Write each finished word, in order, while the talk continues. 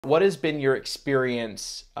What has been your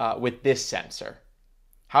experience with this sensor?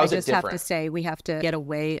 How I is it just have to different? say, we have to get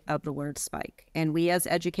away of the word spike. And we as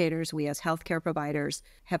educators, we as healthcare providers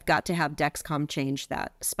have got to have Dexcom change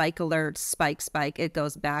that. Spike alerts, spike. It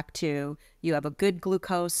goes back to you have a good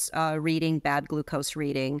glucose reading, bad glucose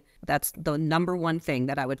reading. That's the number one thing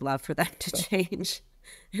that I would love for them to change.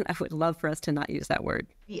 And I would love for us to not use that word.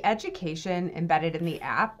 The education embedded in the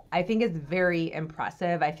app, I think, is very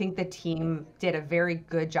impressive. I think the team did a very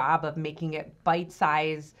good job of making it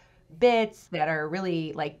bite-sized bits that are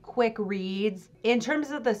really like quick reads. In terms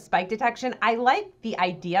of the spike detection, I like the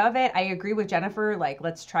idea of it. I agree with Jennifer, like,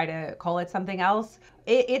 let's try to call it something else.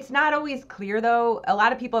 It's not always clear though. A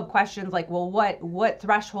lot of people have questions like, well, what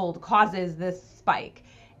threshold causes this spike?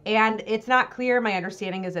 And it's not clear. My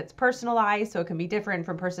understanding is it's personalized, so it can be different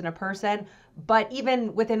from person to person. But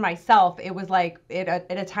even within myself, it was like at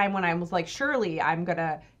a time when I was like, surely I'm going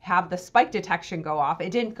to have the spike detection go off. It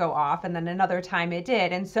didn't go off. And then another time it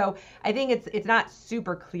did. And so I think it's not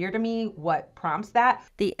super clear to me what prompts that.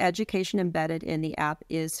 The education embedded in the app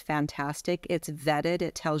is fantastic. It's vetted.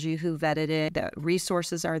 It tells you who vetted it. The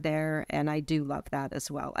resources are there. And I do love that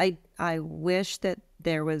as well. I wish that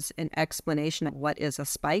there was an explanation of what is a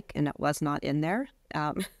spike, and it was not in there.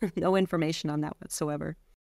 No information on that whatsoever.